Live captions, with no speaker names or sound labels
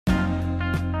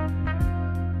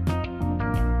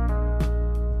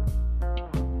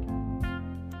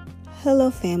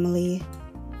Hello, family.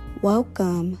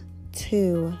 Welcome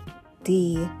to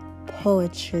the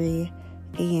Poetry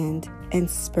and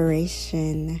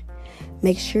Inspiration.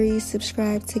 Make sure you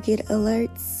subscribe to get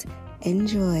alerts.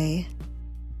 Enjoy.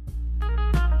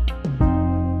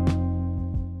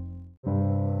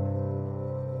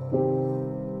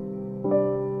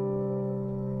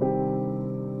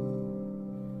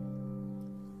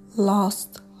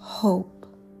 Lost hope.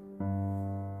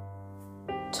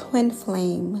 Twin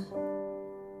flame.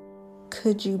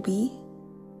 Could you be?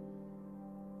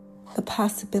 The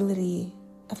possibility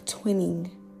of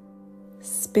twinning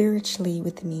spiritually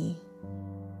with me.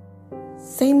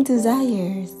 Same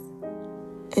desires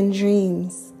and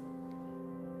dreams.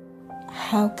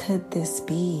 How could this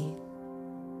be?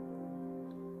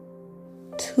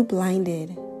 Too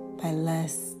blinded by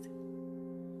lust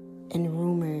and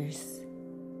rumors,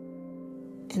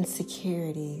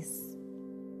 insecurities.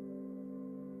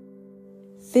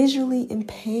 Visually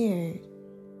impaired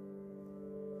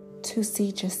to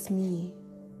see just me,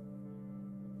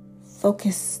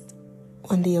 focused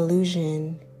on the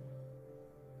illusion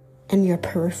and your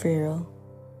peripheral.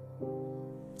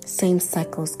 Same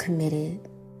cycles committed,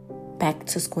 back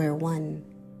to square one,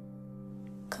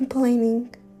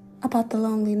 complaining about the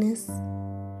loneliness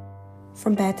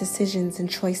from bad decisions and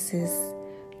choices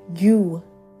you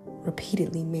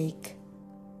repeatedly make.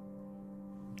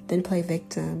 Then play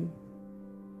victim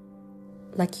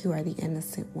like you are the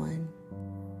innocent one.